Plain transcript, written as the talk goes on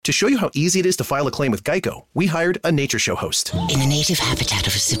To show you how easy it is to file a claim with Geico, we hired a nature show host. In the native habitat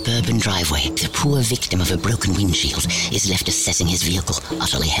of a suburban driveway, the poor victim of a broken windshield is left assessing his vehicle,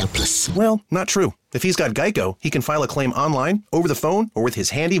 utterly helpless. Well, not true. If he's got Geico, he can file a claim online, over the phone, or with his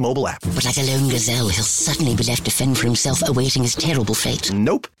handy mobile app. But like a lone gazelle, he'll suddenly be left to fend for himself, awaiting his terrible fate.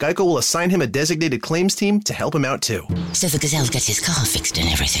 Nope. Geico will assign him a designated claims team to help him out, too. So the gazelle gets his car fixed and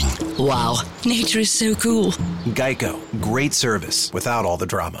everything. Wow, nature is so cool. Geico. Great service without all the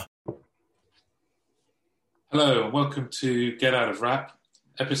drama. Hello, and welcome to Get Out of Rap,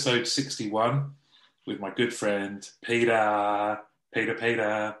 episode 61, with my good friend Peter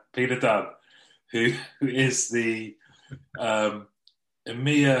Dunn, who is the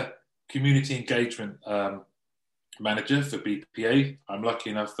EMEA Community Engagement Manager for BPA. I'm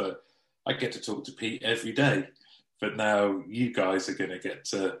lucky enough that I get to talk to Pete every day, but now you guys are going to get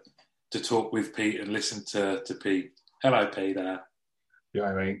to talk with Pete and listen to Pete. Hello, Peter. Yeah,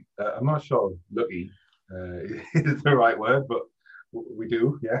 I mean, I'm not sure lucky is the right word, but we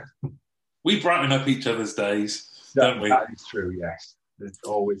do, yeah. We brighten up each other's days, don't we? That is true, yes. It's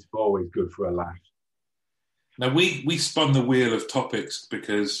always good for a laugh. Now, we spun the wheel of topics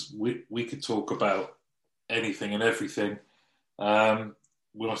because we could talk about anything and everything.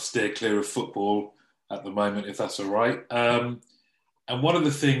 We'll steer clear of football at the moment, if that's all right. And one of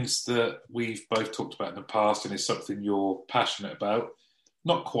the things that we've both talked about in the past, and is something you're passionate about,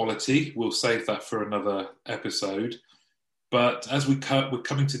 not quality, we'll save that for another episode, but as we're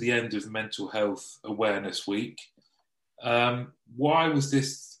coming to the end of Mental Health Awareness Week, why was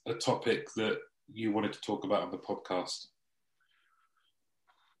this a topic that you wanted to talk about on the podcast?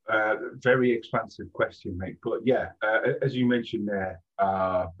 Very expansive question, mate. But yeah, as you mentioned there,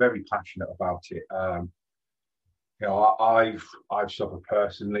 very passionate about it. You know, I've suffered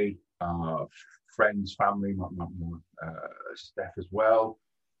personally, friends, family, my Steph as well.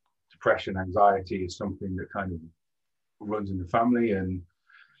 Depression, anxiety is something that kind of runs in the family, and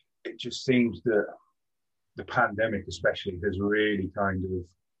it just seems that the pandemic especially has really kind of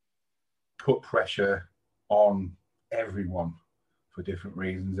put pressure on everyone for different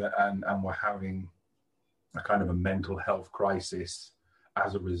reasons, and we're having a kind of a mental health crisis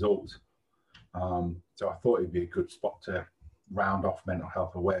as a result. So I thought it'd be a good spot to round off Mental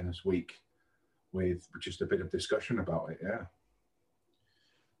Health Awareness Week with just a bit of discussion about it, yeah.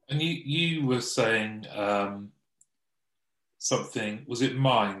 And you were saying something, was it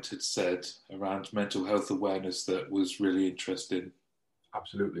Mind had said around mental health awareness that was really interesting?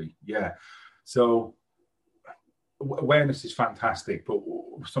 Absolutely, yeah. So awareness is fantastic, but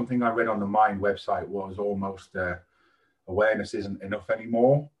something I read on the Mind website was almost awareness isn't enough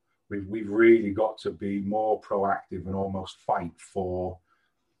anymore. We've really got to be more proactive and almost fight for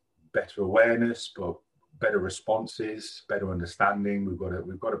better awareness, but better responses, better understanding. We've got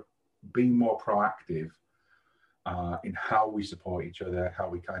to be more proactive in how we support each other, how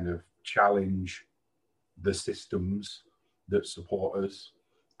we kind of challenge the systems that support us.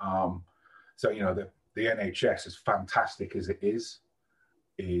 So, you know, the NHS, as fantastic as it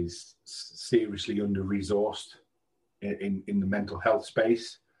is seriously under-resourced in the mental health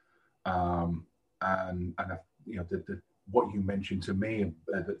space. And you know, what you mentioned to me,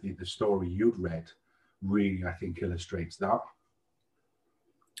 the story you'd read, really, I think, illustrates that.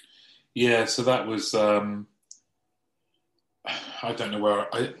 Yeah, so that was I don't know where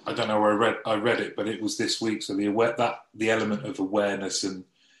I read it, but it was this week. So the element of awareness and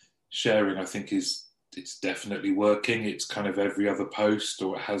sharing, I think, it's definitely working. It's kind of every other post,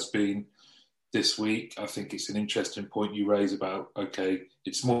 or it has been this week. I think it's an interesting point you raise about, okay,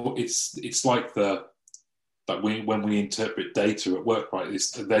 it's like when we interpret data at work, right?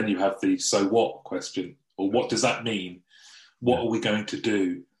 Then you have the so what question, or what does that mean? What are we going to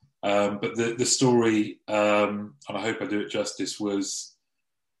do? But the story, and I hope I do it justice, was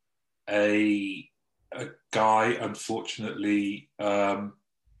a guy, unfortunately,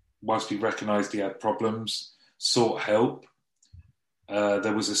 whilst he recognised he had problems, sought help.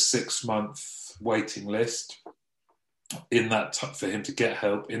 There was a 6-month waiting list in that for him to get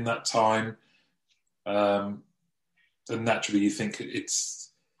help in that time. And naturally, you think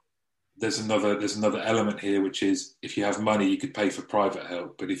there's another element here, which is if you have money, you could pay for private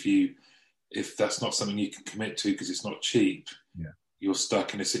help. But if that's not something you can commit to because it's not cheap, you're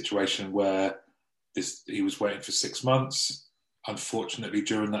stuck in a situation where he was waiting for 6 months. Unfortunately,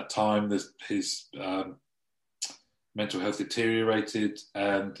 during that time, his mental health deteriorated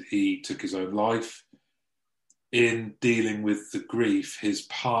and he took his own life. In dealing with the grief, his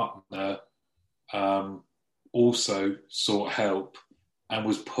partner also sought help and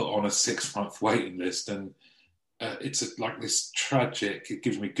was put on a 6-month waiting list. And like this tragic. It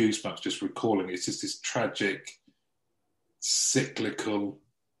gives me goosebumps just recalling it. It's just this tragic, cyclical.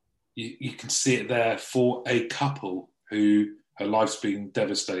 You can see it there for a couple who her life's been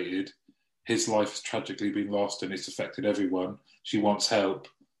devastated. His life has tragically been lost, and it's affected everyone. She wants help,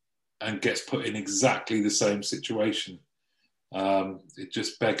 and gets put in exactly the same situation. It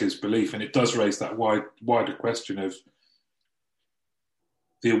just beggars belief, and it does raise that wider question of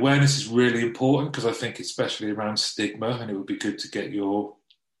the awareness is really important, because I think especially around stigma, and it would be good to get your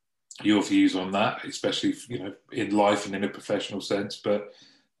views on that, especially in life and in a professional sense. But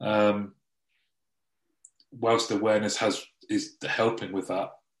whilst awareness is helping with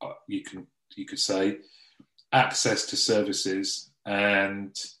that, you could say access to services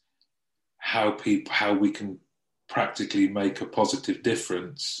and how we can practically make a positive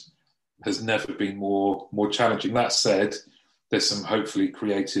difference has never been more challenging. That said, there's some hopefully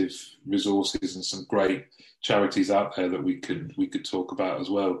creative resources and some great charities out there that we could talk about as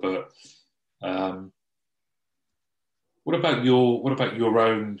well. But what about your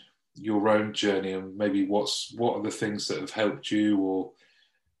own journey, and maybe what are the things that have helped you, or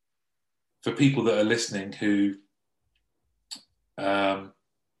for people that are listening who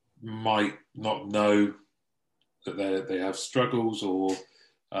might not know that they have struggles, or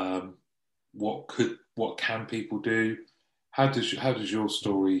what can people do? How does your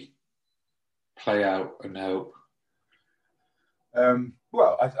story play out and help?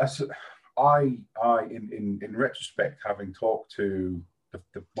 Well, I in retrospect, having talked to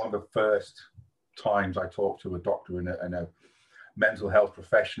one of the first times I talked to a doctor and a mental health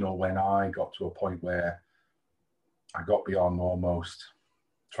professional, when I got to a point where I got beyond almost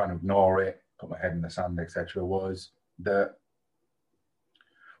trying to ignore it, put my head in the sand, etc., was that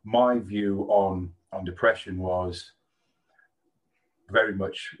my view on depression was very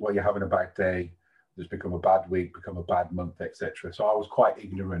much, well, you're having a bad day, there's become a bad week, become a bad month, etc. So I was quite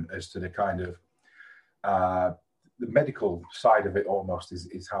ignorant as to the kind of the medical side of it, almost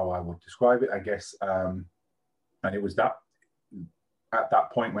is how I would describe it, I guess. And it was that at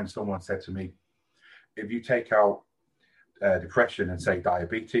that point when someone said to me, if you take out depression and say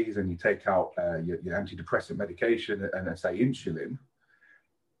diabetes, and you take out your antidepressant medication and say insulin,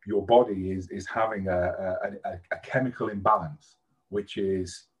 your body is having a chemical imbalance, which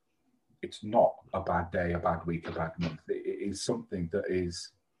is, it's not a bad day, a bad week, a bad month. It is something that is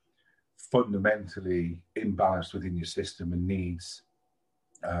fundamentally imbalanced within your system and needs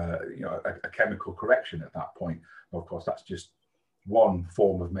a chemical correction at that point. Of course, that's just one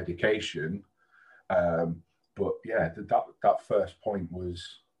form of medication. But yeah, that first point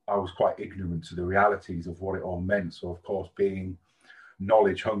was, I was quite ignorant to the realities of what it all meant. So of course, being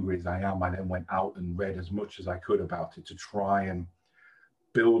knowledge hungry as I am, I then went out and read as much as I could about it to try and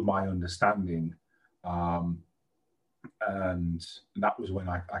build my understanding. And that was when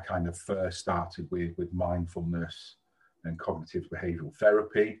I kind of first started with mindfulness and cognitive behavioral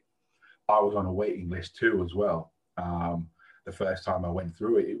therapy. I was on a waiting list too as well. The first time I went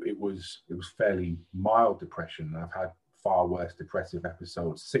through it, it was fairly mild depression. I've had far worse depressive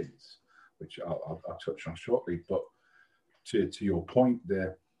episodes since, which I'll touch on shortly. But to your point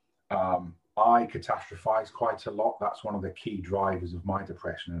there, I catastrophize quite a lot. That's one of the key drivers of my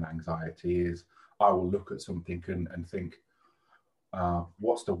depression and anxiety is I will look at something and think,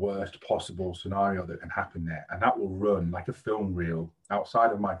 what's the worst possible scenario that can happen there? And that will run like a film reel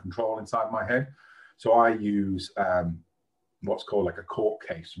outside of my control inside my head. So I use what's called like a court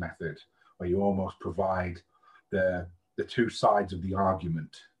case method, where you almost provide the two sides of the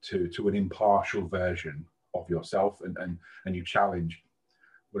argument to an impartial version of yourself, and you challenge,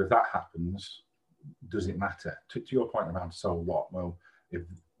 well, if that happens, does it matter? To your point around so what? Well,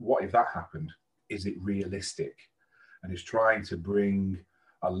 what if that happened? Is it realistic? And it's trying to bring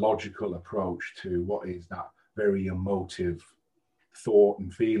a logical approach to what is that very emotive thought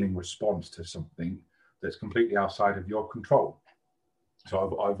and feeling response to something that's completely outside of your control.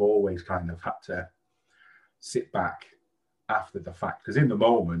 So I've always kind of had to sit back after the fact, because in the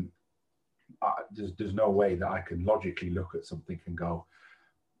moment, there's no way that I can logically look at something and go,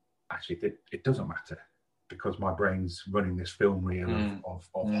 actually, it doesn't matter, because my brain's running this film reel of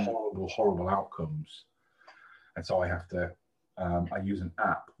horrible outcomes. And so I have to, I use an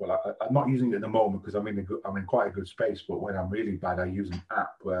app. Well, I'm not using it at the moment because I'm in quite a good space, but when I'm really bad, I use an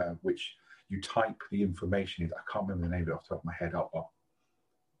app which you type the information in. I can't remember the name of it off the top of my head.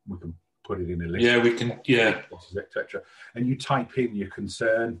 We can put it in a list. Yeah, we can, yeah. Etc. And you type in your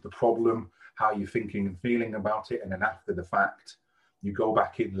concern, the problem, how you're thinking and feeling about it. And then after the fact, you go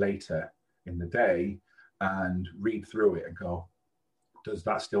back in later in the day and read through it and go, does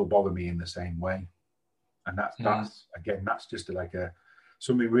that still bother me in the same way? And that's just like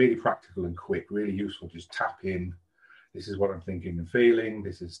something really practical and quick, really useful. Just tap in. This is what I'm thinking and feeling.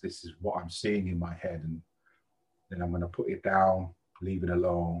 This is what I'm seeing in my head, and then I'm going to put it down, leave it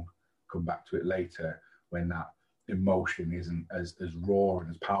alone, come back to it later when that emotion isn't as raw and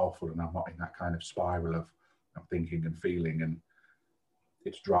as powerful, and I'm not in that kind of spiral of thinking and feeling, and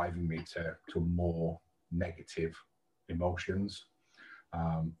it's driving me to more negative emotions.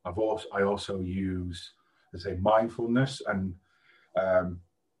 I also use, let's say, mindfulness, and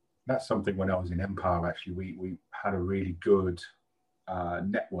that's something when I was in Empire. Actually, we had a really good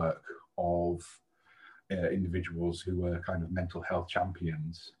network of individuals who were kind of mental health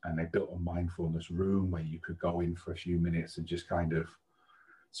champions, and they built a mindfulness room where you could go in for a few minutes and just kind of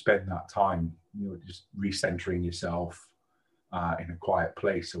spend that time, just recentering yourself in a quiet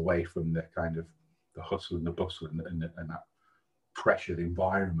place, away from the kind of the hustle and the bustle and that pressured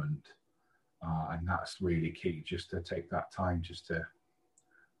environment. And that's really key, just to take that time just to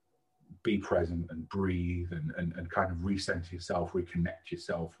be present and breathe and kind of recenter yourself, reconnect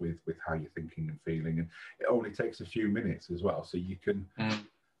yourself with how you're thinking and feeling. And it only takes a few minutes as well. So you can,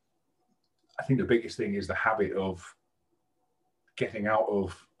 I think the biggest thing is the habit of getting out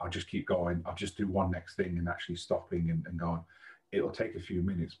of, I'll just keep going, I'll just do one next thing, and actually stopping and going. It'll take a few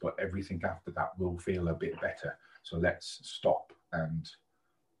minutes, but everything after that will feel a bit better. So let's stop and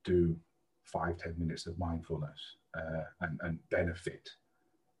do 5-10 minutes of mindfulness and benefit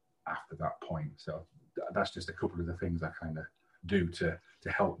after that point. So that's just a couple of the things I kind of do to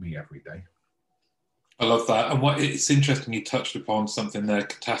help me every day. I love that. And it's interesting, you touched upon something there,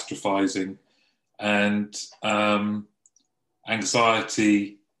 catastrophizing, and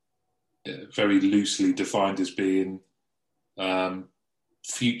anxiety, very loosely defined as being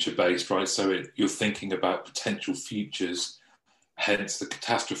future-based, right? So you're thinking about potential futures, hence the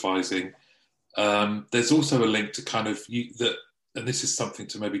catastrophizing. There's also a link to kind of and this is something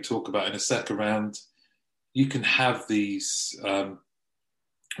to maybe talk about in a sec, around you can have these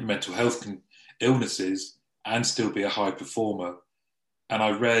mental health illnesses and still be a high performer. And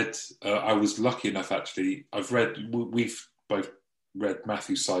I was lucky enough, actually, we've both read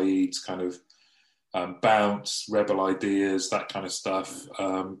Matthew Said's kind of Bounce, Rebel Ideas, that kind of stuff,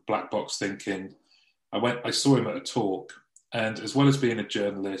 Black Box Thinking. I saw him at a talk, and as well as being a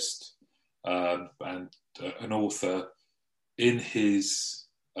journalist and an author, in his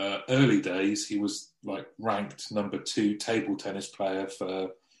early days, he was like ranked number 2 table tennis player for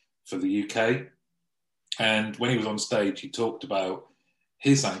the UK. And when he was on stage, he talked about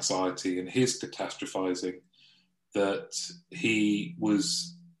his anxiety and his catastrophizing, that he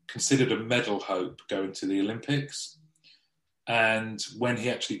was considered a medal hope going to the Olympics. And when he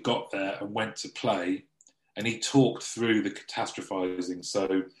actually got there and went to play, and he talked through the catastrophizing.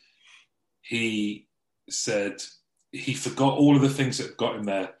 So he said he forgot all of the things that got him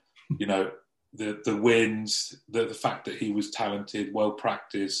there, the wins, the fact that he was talented, well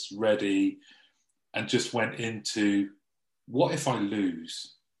practiced, ready, and just went into, what if I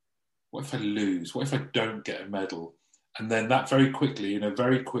lose? What if I lose? What if I don't get a medal? And then that very quickly, in a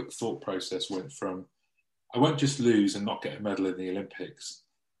very quick thought process, went from, I won't just lose and not get a medal in the Olympics.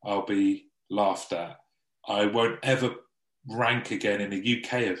 I'll be laughed at. I won't ever rank again in a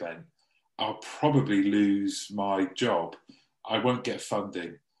UK event. I'll probably lose my job. I won't get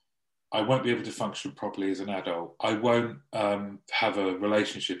funding. I won't be able to function properly as an adult. I won't have a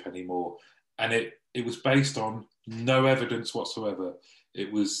relationship anymore. And it was based on no evidence whatsoever.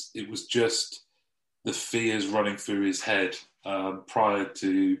 It was just the fears running through his head prior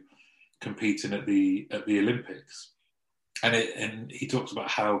to competing at the Olympics. And he talks about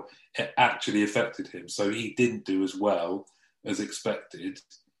how it actually affected him. So he didn't do as well as expected,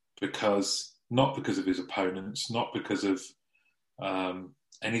 not because of his opponents, not because of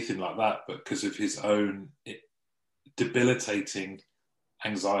anything like that, but because of his own debilitating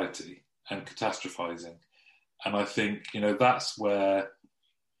anxiety and catastrophizing. And I think, that's where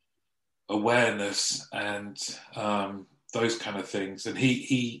awareness and those kind of things, and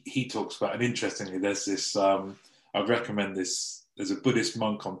he talks about, and interestingly, there's this, I'd recommend this, there's a Buddhist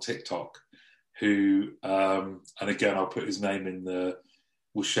monk on TikTok who, and again, I'll put his name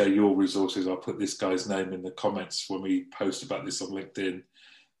we'll share your resources. I'll put this guy's name in the comments when we post about this on LinkedIn.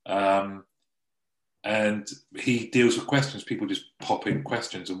 And he deals with questions. People just pop in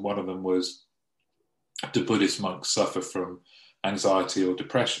questions. And one of them was, do Buddhist monks suffer from anxiety or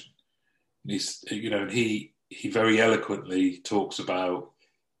depression? And he very eloquently talks about,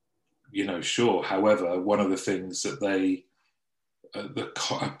 sure. However, one of the things that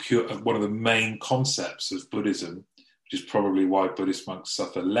one of the main concepts of Buddhism, which is probably why Buddhist monks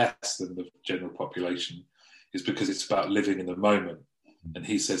suffer less than the general population, is because it's about living in the moment. And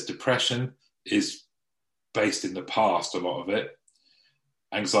he says depression is based in the past, a lot of it.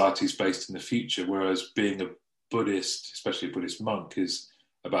 Anxiety is based in the future, whereas being a Buddhist, especially a Buddhist monk, is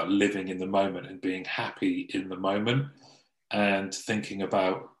about living in the moment and being happy in the moment and thinking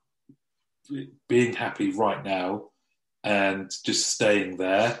about being happy right now and just staying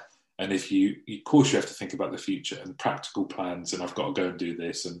there. And if you, of course, you have to think about the future and practical plans, and I've got to go and do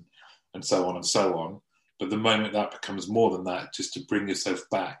this, and so on and so on. But the moment that becomes more than that, just to bring yourself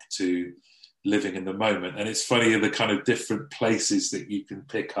back to living in the moment. And it's funny the kind of different places that you can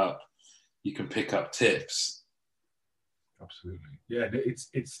pick up tips. Absolutely, yeah. It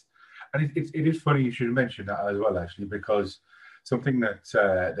is funny you should mention that as well, actually, because something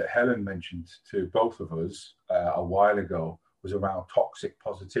that Helen mentioned to both of us a while ago was around toxic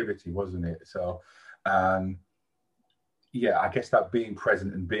positivity, wasn't it? So, yeah, I guess that being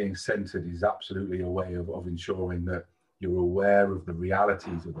present and being centered is absolutely a way of ensuring that you're aware of the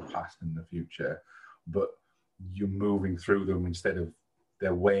realities of the past and the future, but you're moving through them instead of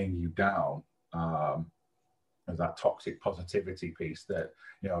they're weighing you down. As that toxic positivity piece that,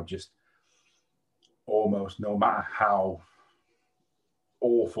 just almost no matter how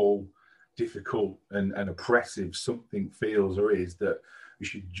awful, difficult and oppressive something feels or is, that you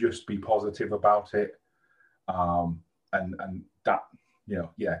should just be positive about it. And that,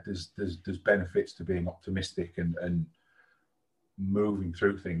 there's benefits to being optimistic and moving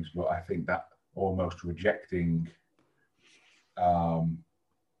through things. But I think that almost rejecting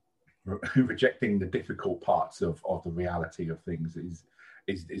the difficult parts of the reality of things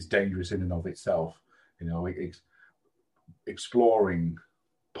is dangerous in and of itself. It's exploring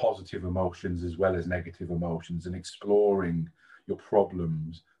positive emotions as well as negative emotions, and exploring your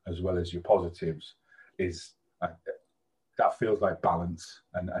problems as well as your positives is that feels like balance,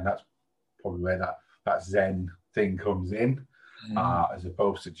 and that's probably where that Zen thing comes in, as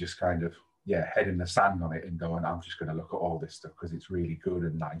opposed to just kind of head in the sand on it and going, I'm just going to look at all this stuff because it's really good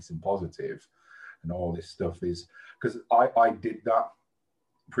and nice and positive, and all this stuff is because I did that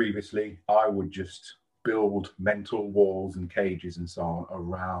previously. I would just build mental walls and cages and so on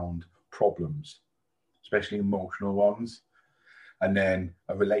around problems, especially emotional ones. And then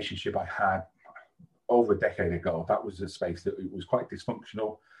a relationship I had over a decade ago, that was a space that it was quite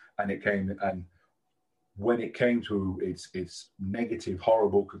dysfunctional, and when it came to its negative,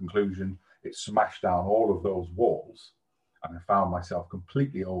 horrible conclusion, it smashed down all of those walls, and I found myself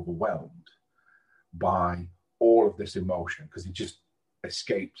completely overwhelmed by all of this emotion because it just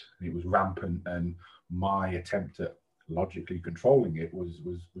escaped and it was rampant, and my attempt at logically controlling it was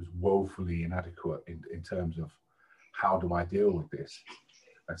woefully inadequate in terms of how do I deal with this.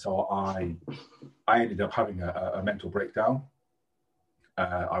 And so I ended up having a mental breakdown.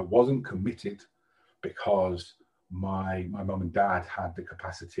 I wasn't committed because my mum and dad had the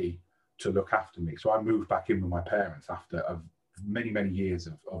capacity to look after me. So I moved back in with my parents after many, many years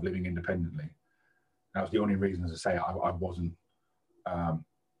of living independently. That was the only reason, as I say, I wasn't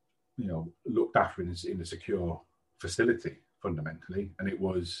looked after in a secure facility fundamentally. And it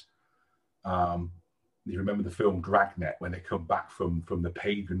was, you remember the film Dragnet, when they come back from the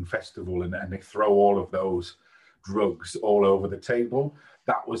pagan festival and they throw all of those drugs all over the table.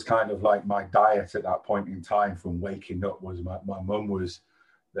 That was kind of like my diet at that point in time from waking up. Was my mum was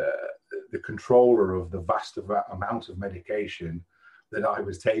the controller of the vast amount of medication that I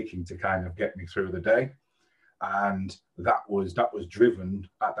was taking to kind of get me through the day. And that was driven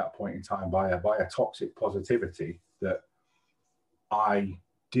at that point in time by a toxic positivity that I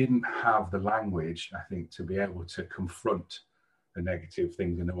didn't have the language, I think, to be able to confront the negative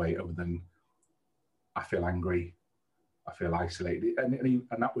things in a way other than I feel angry, I feel isolated, and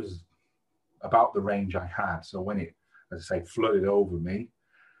that was about the range I had. So when it, as I say, flooded over me,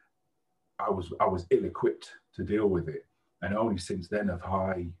 I was ill-equipped to deal with it, and only since then have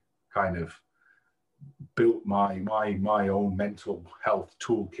I kind of built my own mental health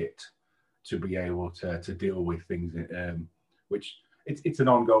toolkit to be able to deal with things, which it's an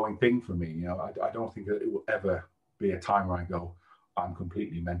ongoing thing for me. I don't think that it will ever be a time where I go, I'm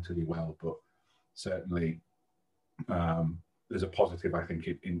completely mentally well, but certainly there's a positive, I think,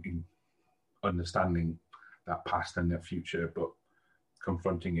 in understanding that past and that future, but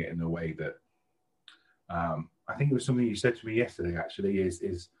confronting it in a way that I think it was something you said to me yesterday. Actually, is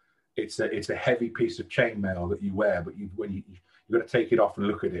it's a heavy piece of chainmail that you wear, but you've got to take it off and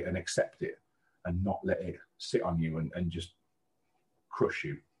look at it and accept it, and not let it sit on you and just crush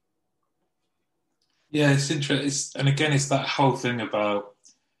you. Yeah, it's interesting. And again, it's that whole thing about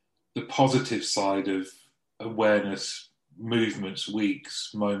the positive side of awareness, movements,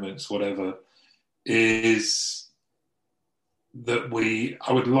 weeks, moments, whatever, is that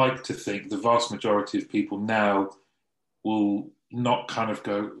I would like to think the vast majority of people now will not kind of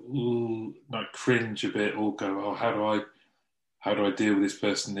go, ooh, like cringe a bit, or go, oh, how do I deal with this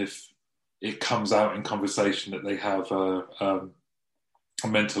person if it comes out in conversation that they have a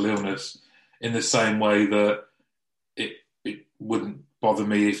mental illness, in the same way that it wouldn't bother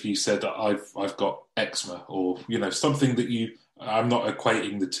me if you said that I've got eczema, or something that I'm not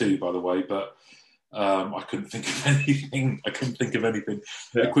equating the two, by the way, but I couldn't think of anything.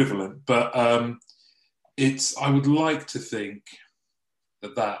 Equivalent, but I would like to think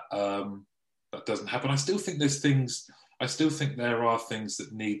that doesn't happen. I still think there are things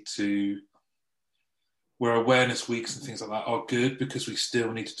that need to, where awareness weeks and things like that are good, because we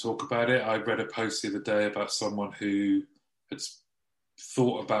still need to talk about it. I read a post the other day about someone who had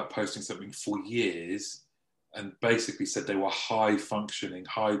thought about posting something for years and basically said they were high functioning,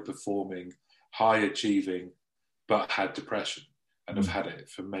 high performing, high achieving, but had depression and have had it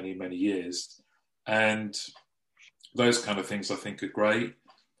for many, many years. And those kind of things I think are great,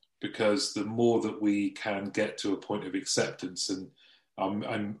 because the more that we can get to a point of acceptance and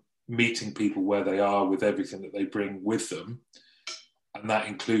I'm meeting people where they are with everything that they bring with them, and that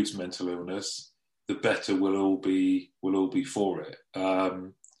includes mental illness, the better we'll all be for it.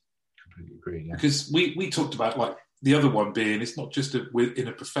 Completely agree, yeah. Because we talked about, like, the other one being, it's not just in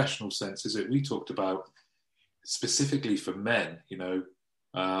a professional sense, is it? We talked about specifically for men,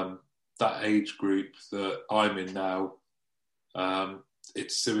 that age group that I'm in now,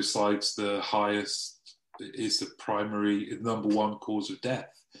 it's suicide's the highest, is the primary number one cause of death.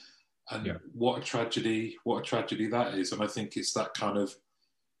 And what a tragedy that is. And I think it's that kind of,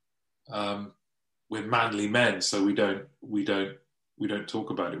 we're manly men, so we don't talk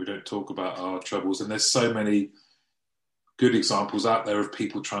about it. We don't talk about our troubles. And there's so many good examples out there of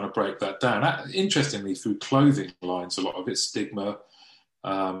people trying to break that down. Interestingly, through clothing lines, a lot of it's stigma.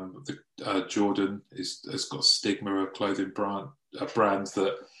 Jordan has got stigma, a clothing brand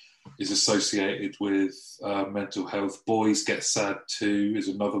that is associated with mental health. Boys Get Sad Too is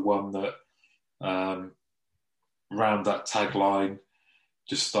another one that, around that tagline,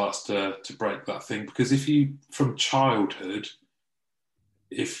 just starts to break that thing. Because from childhood,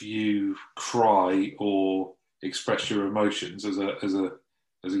 if you cry or express your emotions as a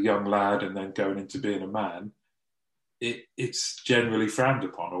young lad and then going into being a man, it's generally frowned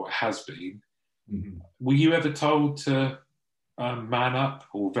upon, or it has been. Mm-hmm. Were you ever told to man up,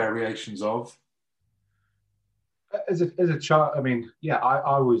 or variations of? As a child, I mean, yeah,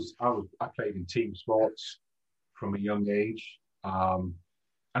 I played in team sports from a young age, and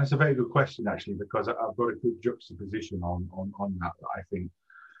it's a very good question, actually, because I've got a good juxtaposition on that I think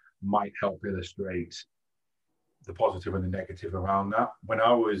might help illustrate the positive and the negative around that. When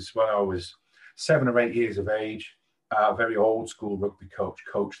I was 7 or 8 years of age, a very old school rugby coach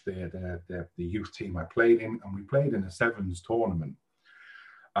coached the youth team I played in, and we played in a sevens tournament,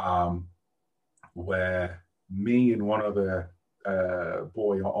 where me and one other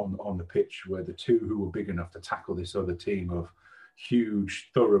boy on the pitch were the two who were big enough to tackle this other team of huge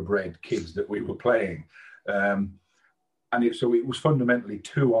thoroughbred kids that we were playing, and so it was fundamentally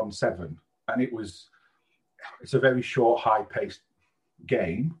 2-on-7, and it's a very short, high-paced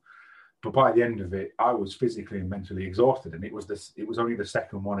game. But by the end of it, I was physically and mentally exhausted, and it was only the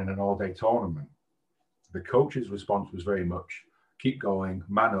second one in an all-day tournament. The coach's response was very much, keep going,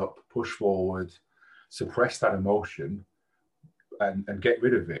 man up, push forward, suppress that emotion, and get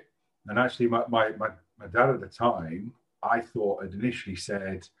rid of it. And actually, my dad at the time, I thought had initially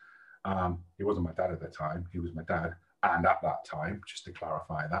said, he wasn't my dad at the time, he was my dad, and at that time, just to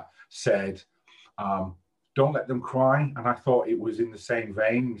clarify that, said, don't let them cry. And I thought it was in the same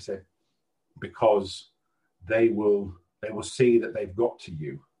vein. He said, because they will see that they've got to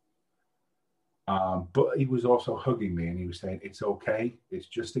you. But he was also hugging me, and he was saying, it's okay, it's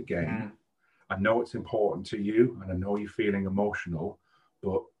just a game. I know it's important to you, and I know you're feeling emotional,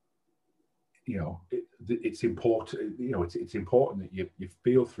 but it's important. It's important that you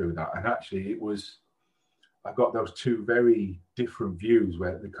feel through that. And actually, I got those two very different views,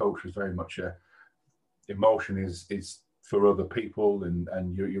 where the coach was very much emotion is for other people,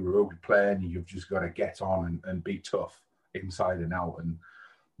 and you're a rugby player, and you've just got to get on and be tough inside and out. And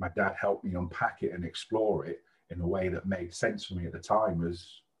my dad helped me unpack it and explore it in a way that made sense for me at the time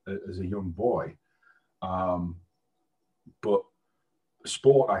as a young boy. But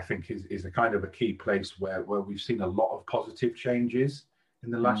sport, I think, is a kind of a key place where we've seen a lot of positive changes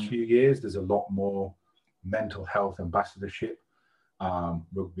in the last few years. There's a lot more mental health ambassadorship,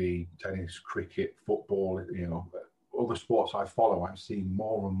 rugby, tennis, cricket, football, other sports I follow. I'm seeing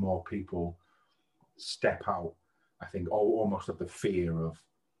more and more people step out, I think, almost of the fear of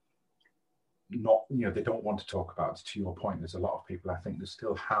not, they don't want to talk about it. To your point, there's a lot of people, I think, that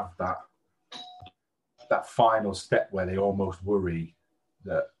still have that final step where they almost worry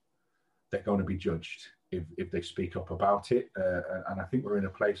that they're going to be judged if they speak up about it. And I think we're in a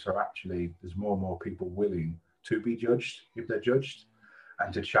place where actually there's more and more people willing to be judged if they're judged,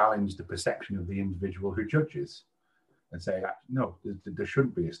 and to challenge the perception of the individual who judges and say, no, there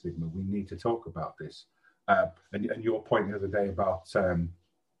shouldn't be a stigma. We need to talk about this. And your point the other day about,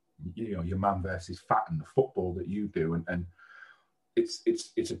 your man versus fat and the football that you do, and it's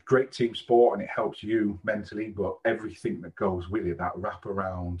a great team sport and it helps you mentally, but everything that goes with it, that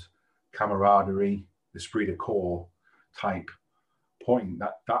wraparound camaraderie, esprit de corps type point,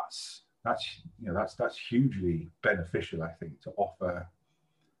 that's hugely beneficial, I think, to offer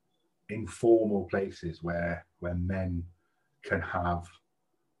informal places where men can have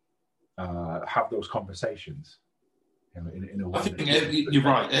those conversations. In a way, I think you're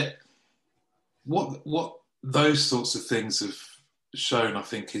right. What those sorts of things have shown, I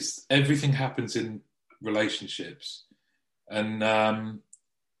think, is everything happens in relationships, and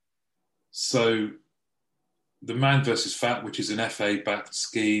so the Man versus Fat, which is an FA-backed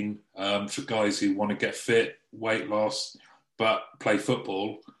scheme for guys who want to get fit, weight loss, but play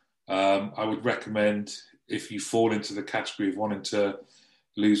football. I would recommend, if you fall into the category of wanting to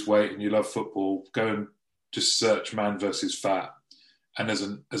lose weight and you love football, go and just search Man versus Fat. And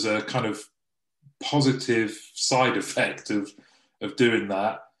as a kind of positive side effect of doing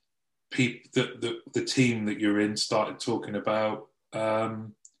that, the team that you're in started talking about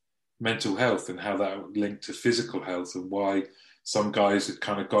mental health and how that would link to physical health, and why some guys had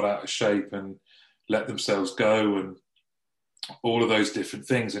kind of got out of shape and let themselves go, and all of those different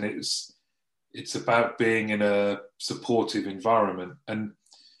things. And it's about being in a supportive environment. And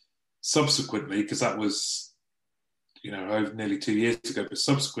subsequently, because that was, over nearly 2 years ago, but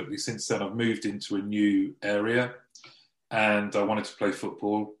subsequently since then, I've moved into a new area and I wanted to play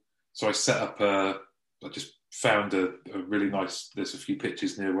football. So I set up I just found a really nice, there's a few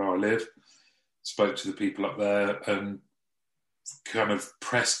pitches near where I live, spoke to the people up there and kind of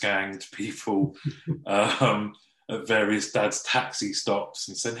press ganged people at various dad's taxi stops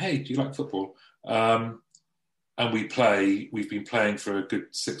and said, hey, do you like football? And we've been playing for a good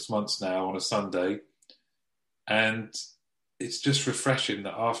 6 months now on a Sunday. And it's just refreshing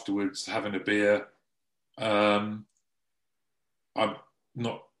that afterwards, having a beer, I'm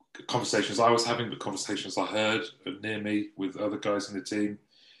not conversations I was having, but conversations I heard near me with other guys in the team,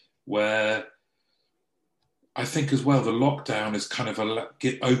 where I think as well the lockdown has kind of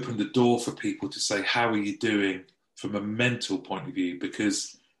opened the door for people to say, how are you doing from a mental point of view?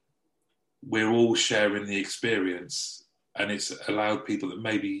 Because we're all sharing the experience, and it's allowed people that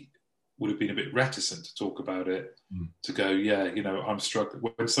maybe would have been a bit reticent to talk about it to go, yeah, I'm struggling.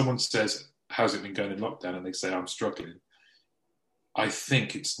 When someone says, how's it been going in lockdown? And they say, I'm struggling. I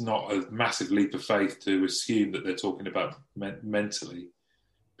think it's not a massive leap of faith to assume that they're talking about mentally,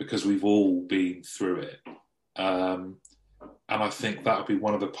 because we've all been through it. And I think that'll be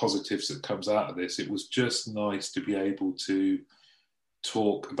one of the positives that comes out of this. It was just nice to be able to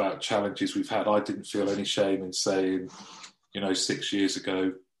talk about challenges we've had. I didn't feel any shame in saying, 6 years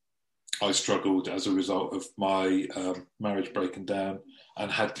ago, I struggled as a result of my marriage breaking down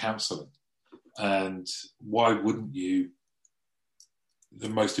and had counselling. And why wouldn't you? The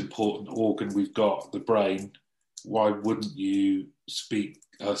most important organ we've got, the brain, why wouldn't you seek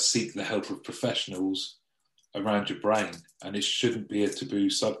the help of professionals around your brain? And it shouldn't be a taboo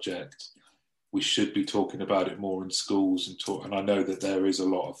subject. We should be talking about it more in schools and I know that there is a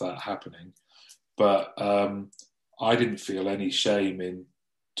lot of that happening. But I didn't feel any shame in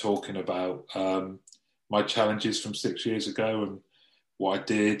talking about my challenges from 6 years ago and what I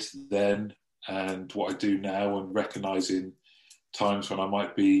did then and what I do now, and recognising times when I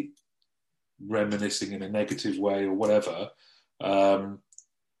might be reminiscing in a negative way or whatever, and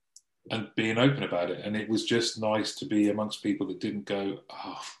being open about it. And it was just nice to be amongst people that didn't go,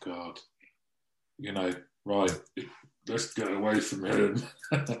 oh God, right, let's get away from him.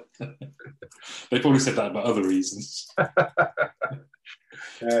 They probably said that about other reasons. I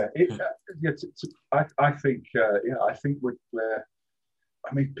think we're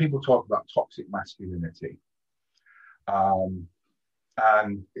people talk about toxic masculinity.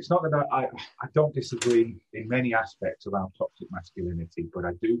 And it's not that I don't disagree in many aspects around toxic masculinity, but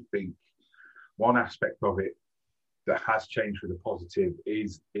I do think one aspect of it that has changed for the positive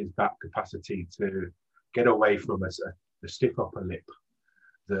is that capacity to get away from the stiff upper lip,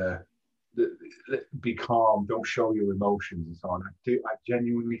 the be calm, don't show your emotions and so on. I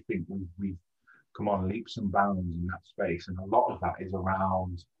genuinely think we've come on leaps and bounds in that space. And a lot of that is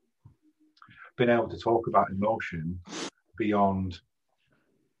around being able to talk about emotion beyond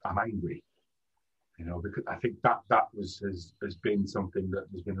I'm angry. Because I think that has been something that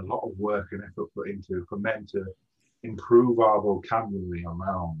there's been a lot of work and effort put into for men to improve our vocabulary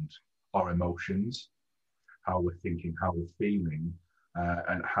around our emotions, how we're thinking, how we're feeling,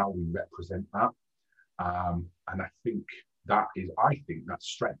 and how we represent that. And I think that's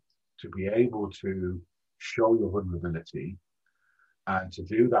strength, to be able to show your vulnerability and to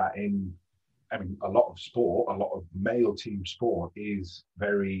do that a lot of sport, a lot of male team sport is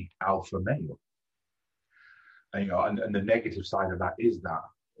very alpha male. And the negative side of that is that,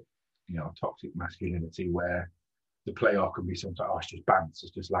 toxic masculinity, where the player can be sometimes, it's just bands,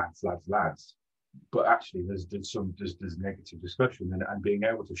 it's just lads. But actually, there's negative discussion, and being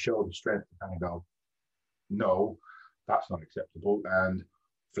able to show the strength to kind of go, no, that's not acceptable. And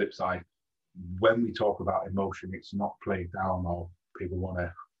flip side, when we talk about emotion, it's not played down or people want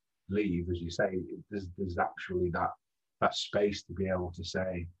to leave, as you say. There's actually that space to be able to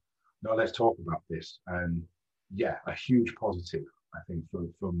say, no, let's talk about this. And yeah, a huge positive, I think,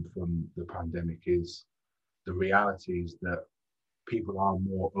 from the pandemic is the realities that people are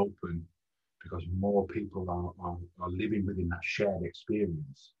more open, because more people are living within that shared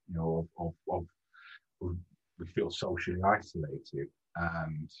experience, of we feel socially isolated,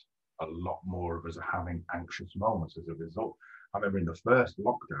 and a lot more of us are having anxious moments as a result. I remember in the first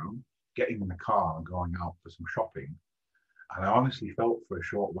lockdown, getting in the car and going out for some shopping, and I honestly felt for a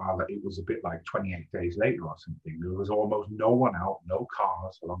short while that it was a bit like 28 days later or something. There was almost no one out, no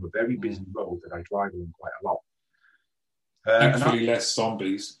cars along a very busy road that I drive on quite a lot. Thankfully, less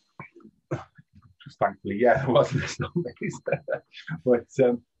zombies. Thankfully, yeah, there was less zombies.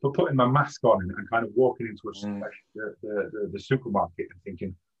 But putting my mask on and kind of walking into the supermarket and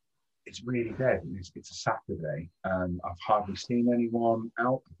thinking, it's really dead. It's a Saturday, and I've hardly seen anyone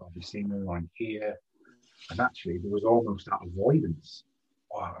out. I've hardly seen anyone here. And actually, there was almost that avoidance.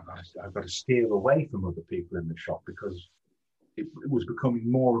 I've got to steer away from other people in the shop, because it was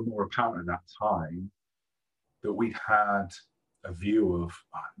becoming more and more apparent at that time that we'd had a view of,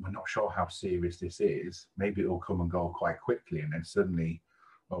 we're not sure how serious this is. Maybe it'll come and go quite quickly. And then suddenly,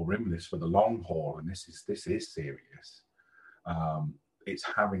 well, we're in this for the long haul, and this is serious. It's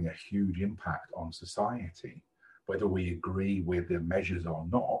having a huge impact on society. Whether we agree with the measures or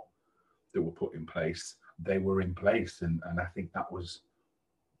not that were put in place, they were in place. And I think that was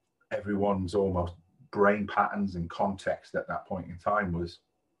everyone's almost brain patterns and context at that point in time was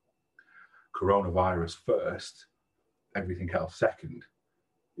coronavirus first, everything else second.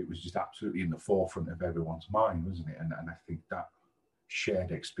 It was just absolutely in the forefront of everyone's mind, wasn't it? And I think that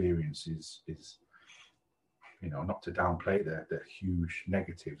shared experience is not to downplay the huge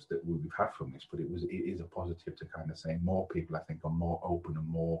negatives that we've had from this, but it is a positive to kind of say more people, I think, are more open and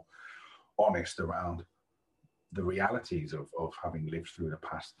more honest around the realities of having lived through the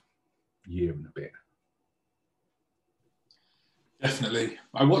past year and a bit. Definitely.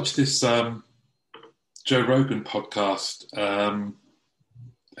 I watched this Joe Rogan podcast,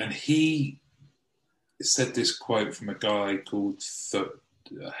 and he said this quote from a guy called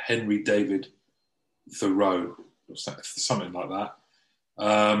Henry David Thoreau, or something like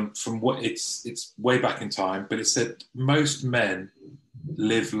that. From what it's way back in time, but it said most men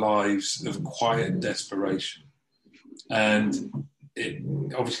live lives of quiet desperation, and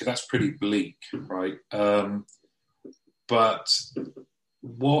obviously that's pretty bleak, right? But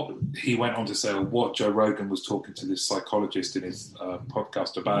what he went on to say, or what Joe Rogan was talking to this psychologist in his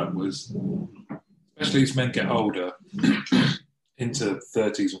podcast about, was especially as men get older, into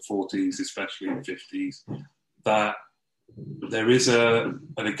 30s and 40s, especially in 50s, that there is and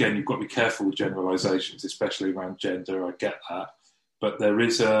again, you've got to be careful with generalizations, especially around gender, I get that, but there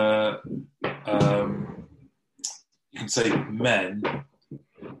is you can say men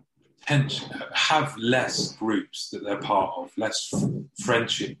have less groups that they're part of, less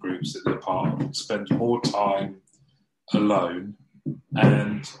friendship groups that they're part of, spend more time alone,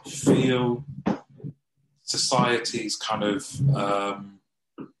 and feel society's kind of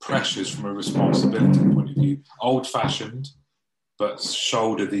pressures from a responsibility point of view, old-fashioned, but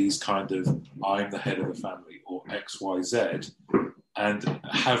shoulder these kind of, I'm the head of the family, or X, Y, Z, and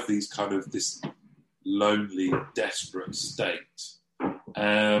have these kind of this lonely, desperate state.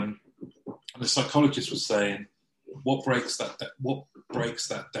 And the psychologist was saying, what breaks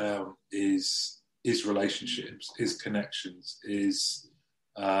that down is relationships, is connections, is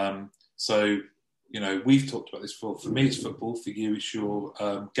so. We've talked about this before. For me, it's football. For you, it's your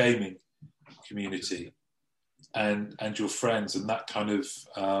gaming community and your friends, and that kind of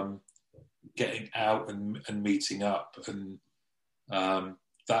getting out and meeting up, and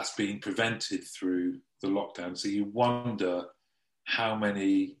that's being prevented through the lockdown. So you wonder how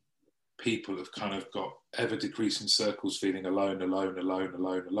many people have kind of got ever decreasing circles, feeling alone.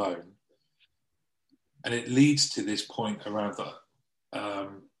 And it leads to this point around that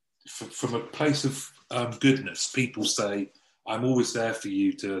from a place of goodness, people say, I'm always there for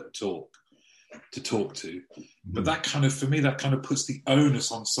you to talk to. But that kind of, for me, that kind of puts the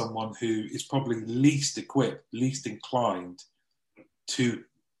onus on someone who is probably least equipped, least inclined to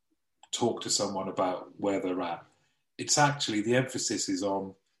talk to someone about where they're at. It's actually, the emphasis is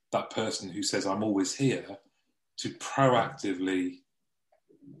on that person who says, I'm always here, to proactively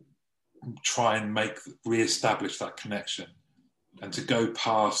try and re-establish that connection, and to go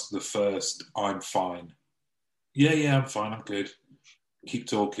past the first, I'm fine. Yeah, I'm fine, I'm good. Keep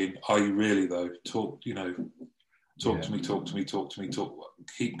talking. Are you really though? Talk to me.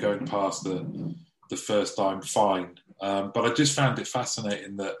 Keep going past the first, I'm fine. But I just found it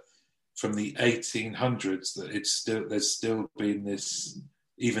fascinating that from the 1800s that there's still been this,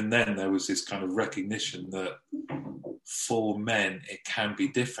 even then there was this kind of recognition that for men it can be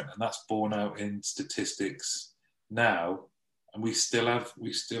different, and that's borne out in statistics now. And we still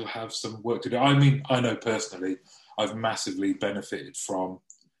have some work to do. I mean, I know personally, I've massively benefited from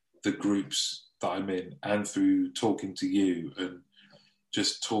the groups that I'm in, and through talking to you and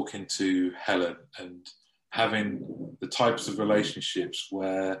just talking to Helen, and having the types of relationships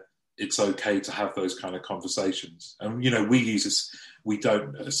where it's okay to have those kind of conversations. And, we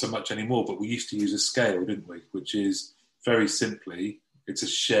don't so much anymore, but we used to use a scale, didn't we? Which is very simply, it's a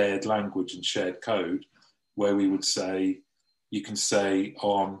shared language and shared code, where we would say, you can say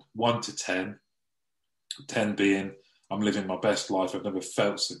on 1 to 10, 10 being, I'm living my best life, I've never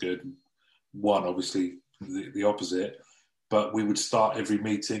felt so good. 1, obviously, the opposite. But we would start every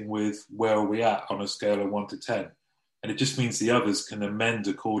meeting with, where are we at on a scale of 1 to 10? And it just means the others can amend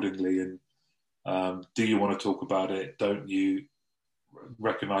accordingly. And do you want to talk about it? Don't you?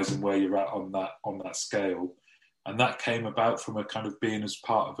 Recognizing where you're at on that scale. And that came about from a kind of being as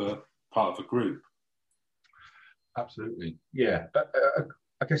part of a group. Absolutely, yeah.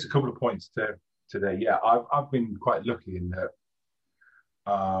 I guess a couple of points today. Yeah, I've been quite lucky in that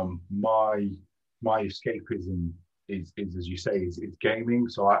my escapism is as you say, is gaming.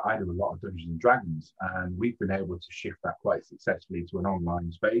 So I do a lot of Dungeons and Dragons, and we've been able to shift that quite successfully to an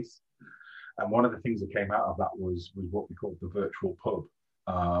online space. And one of the things that came out of that was what we called the virtual pub,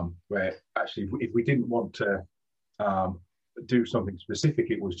 where actually, if we didn't want to do something specific,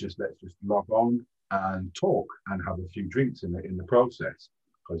 it was just, let's just log on and talk and have a few drinks in the process,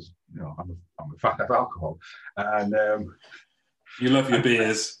 because I'm a fan of alcohol, and you love your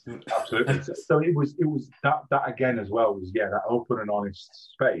beers. Absolutely. So it was that again as well was that open and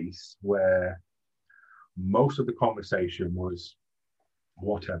honest space where most of the conversation was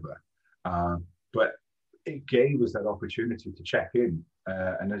whatever, but it gave us that opportunity to check in,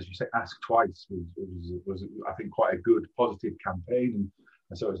 and as you say, ask twice was I think quite a good positive campaign,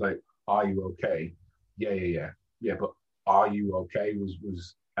 and so it was like, are you okay? Yeah, but are you okay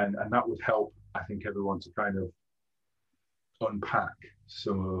was and that would help, I think, everyone to kind of unpack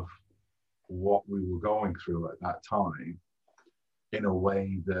some of what we were going through at that time in a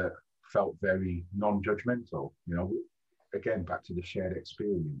way that felt very non-judgmental. Again, back to the shared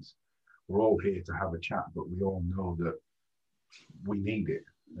experience. We're all here to have a chat, but we all know that we need it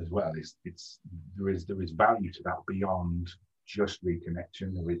as well. There is value to that beyond just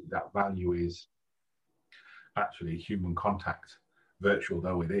reconnection. That value is actually human contact, virtual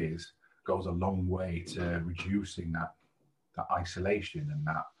though it is, goes a long way to reducing that isolation and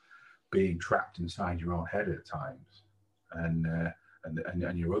that being trapped inside your own head at times. And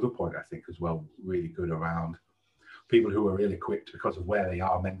your other point, I think, as well, really good around people who are ill equipped because of where they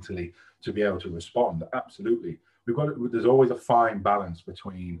are mentally to be able to respond. Absolutely, there's always a fine balance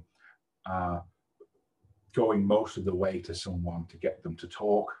between going most of the way to someone to get them to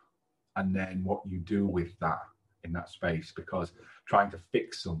talk, and then what you do with that in that space. Because trying to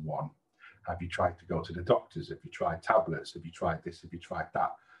fix someone, have you tried to go to the doctors? Have you tried tablets? Have you tried this? Have you tried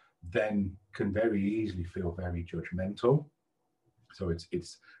that? Then can very easily feel very judgmental. So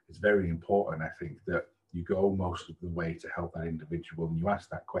it's very important, I think, that you go most of the way to help that individual, and you ask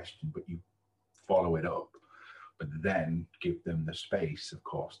that question, but you follow it up, but then give them the space, of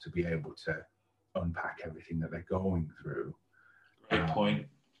course, to be able to unpack everything that they're going through. Great point.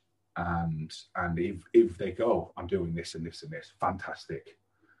 And if they go, I'm doing this and this and this, fantastic.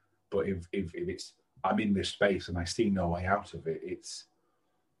 But if it's, I'm in this space and I see no way out of it, it's,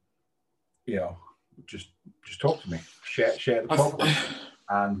 just talk to me, share the problem.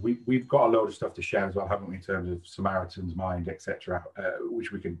 And we've got a load of stuff to share as well, haven't we, in terms of Samaritan's Mind, etc.,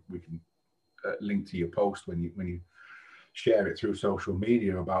 which we can link to your post when you share it through social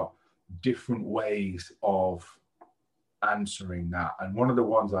media about different ways of answering that. And one of the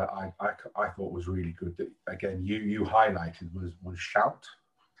ones I thought was really good that again you highlighted was shout,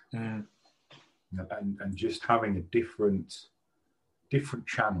 and just having a different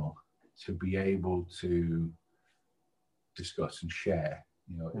channel to be able to discuss and share.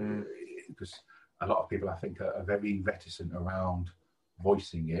 Because a lot of people I think are very reticent around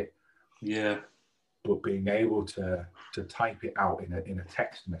voicing it. Yeah. But being able to type it out in a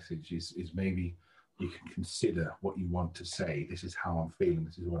text message is maybe you can consider what you want to say. This is how I'm feeling.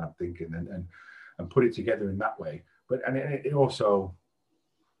 This is what I'm thinking, and put it together in that way. But it also,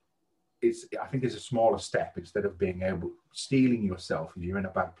 I think it's a smaller step instead of being stealing yourself if you're in a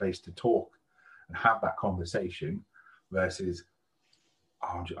bad place to talk and have that conversation versus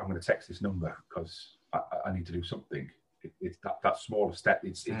I'm going to text this number because I need to do something. It's that smaller step.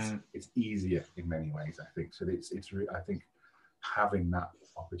 It's easier in many ways, I think. So I think having that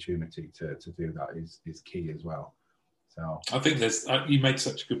opportunity to do that is key as well. So I think you made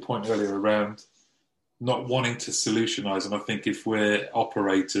such a good point earlier around not wanting to solutionize, and I think if we're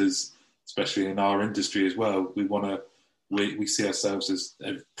operators, especially in our industry as well, we see ourselves as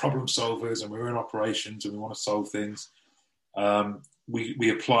problem solvers, and we're in operations and we want to solve things. We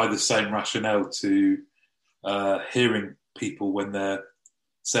apply the same rationale to hearing people when they're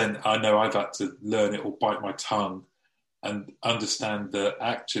saying, I know I've had to learn it or bite my tongue, and understand that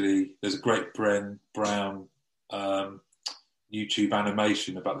actually there's a great Bren Brown YouTube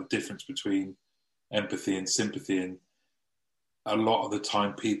animation about the difference between empathy and sympathy. And a lot of the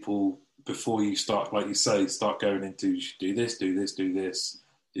time people, before you start, like you say, start going into, you should do this,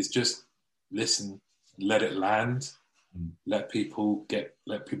 is just listen, let it land, let people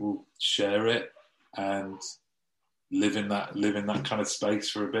share it, and live in that kind of space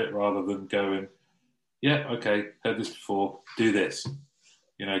for a bit, rather than going, yeah, okay, heard this before, do this,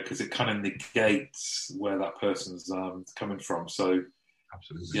 because it kind of negates where that person's coming from. So,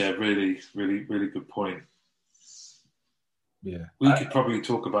 absolutely, yeah, really, really, really good point. Yeah, we could probably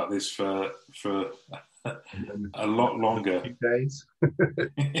talk about this for a lot longer. A few days.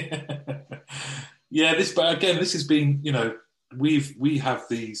 Yeah, but again, this has been, we have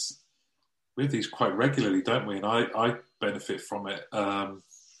these quite regularly, don't we? And I benefit from it.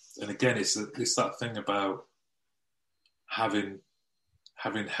 And again, it's that thing about having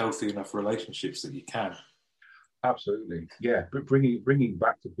healthy enough relationships that you can. Absolutely, yeah. But bringing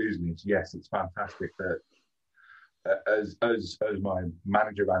back to business, yes, it's fantastic that as my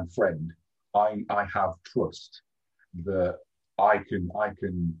manager and friend, I have trust that I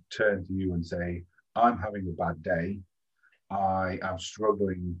can turn to you and say, I'm having a bad day. I am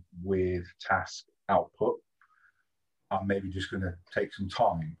struggling with task output. I'm maybe just going to take some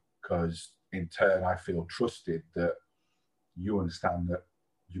time, because in turn I feel trusted that you understand that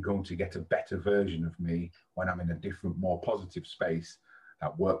you're going to get a better version of me when I'm in a different, more positive space.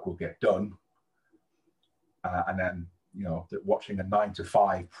 That work will get done, and then that watching a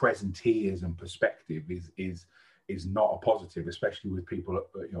 9-to-5 presenteeism perspective is not a positive, especially with people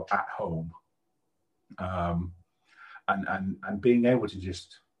at home, and being able to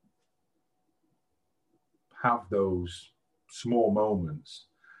just have those small moments,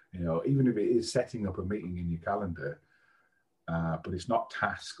 even if it is setting up a meeting in your calendar, but it's not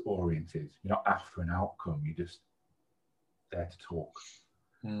task oriented. You're not after an outcome. You're just there to talk.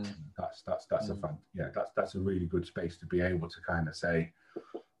 That's a really good space to be able to kind of say,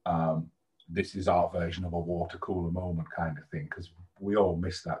 this is our version of a water cooler moment kind of thing, because we all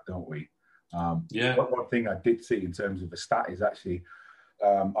miss that, don't we? One thing I did see in terms of a stat is actually,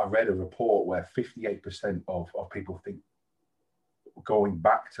 I read a report where 58% of people think going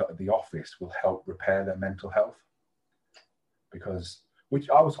back to the office will help repair their mental health, which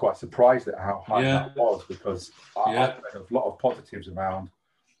I was quite surprised at how high that was, because I read a lot of positives around,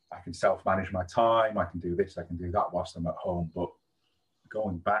 I can self-manage my time, I can do this, I can do that whilst I'm at home, but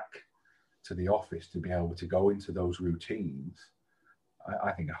going back to the office to be able to go into those routines,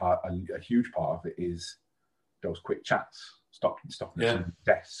 I think a huge part of it is those quick chats, stopping at someone's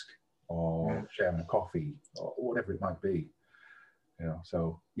desk or sharing a coffee or whatever it might be.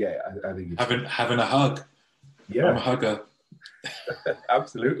 So I think it's having a hug. Yeah, I'm a hugger.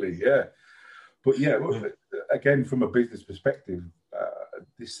 Absolutely, yeah. But again, from a business perspective,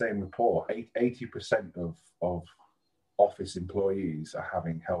 this same report, 80% of office employees are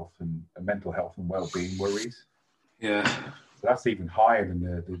having health and mental health and well-being worries. Yeah. So that's even higher than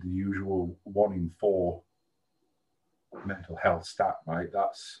the usual 1 in 4 mental health stat, right?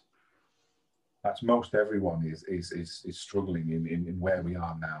 That's most everyone is struggling in where we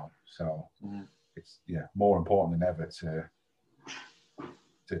are now. So it's more important than ever to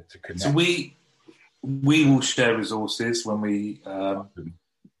connect. So we will share resources when we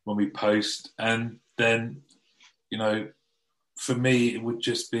post, and then for me it would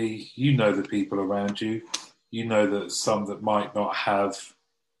just be the people around you. That some that might not have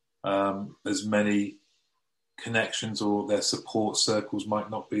as many connections, or their support circles might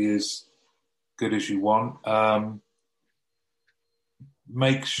not be as good as you want.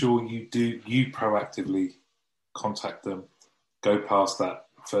 Make sure you proactively contact them. Go past that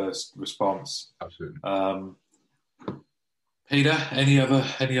first response. Absolutely. Peter, any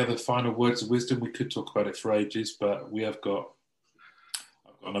other final words of wisdom? We could talk about it for ages, but I've got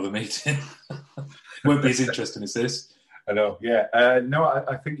another meeting. Won't be as interesting as this. I know. Yeah. No,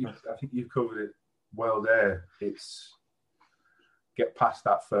 I think you've covered it well there. It's get past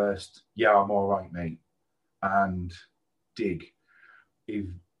that first. Yeah, I'm all right, mate, and dig. If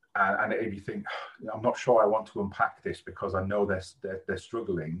you think I'm not sure I want to unpack this because I know they're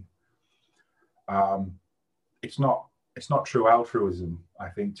struggling. It's not true altruism. I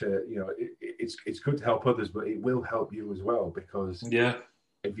think it's good to help others, but it will help you as well, because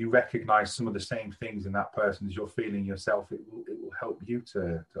if you recognise some of the same things in that person as you're feeling yourself, it will help you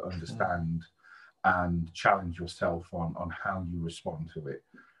to understand and challenge yourself on how you respond to it.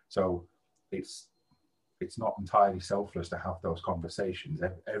 So it's not entirely selfless to have those conversations.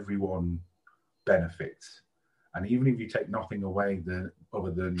 Everyone benefits, and even if you take nothing away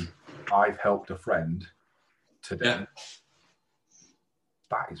other than I've helped a friend today,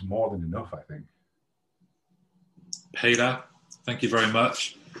 that is more than enough, I think. Peter, thank you very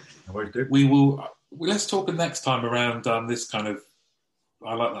much. We will. Let's talk next time around this kind of.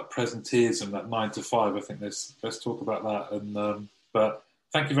 I like that presenteeism, that 9 to 5. I think let's talk about that. And but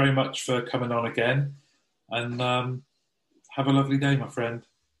thank you very much for coming on again, and have a lovely day, my friend.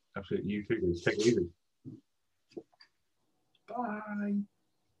 Absolutely, you too. Take it easy. Bye.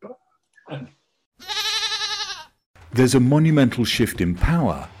 Bye. There's a monumental shift in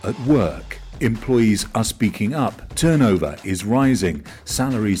power at work. Employees are speaking up, turnover is rising,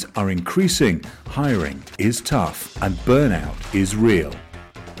 salaries are increasing, hiring is tough, and burnout is real.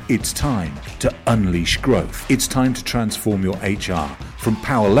 It's time to unleash growth. It's time to transform your HR from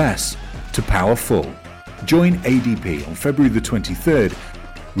powerless to powerful. Join ADP on February the 23rd.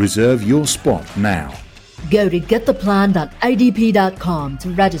 Reserve your spot now. Go to gettheplan.adp.com to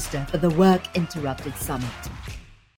register for the Work Interrupted Summit.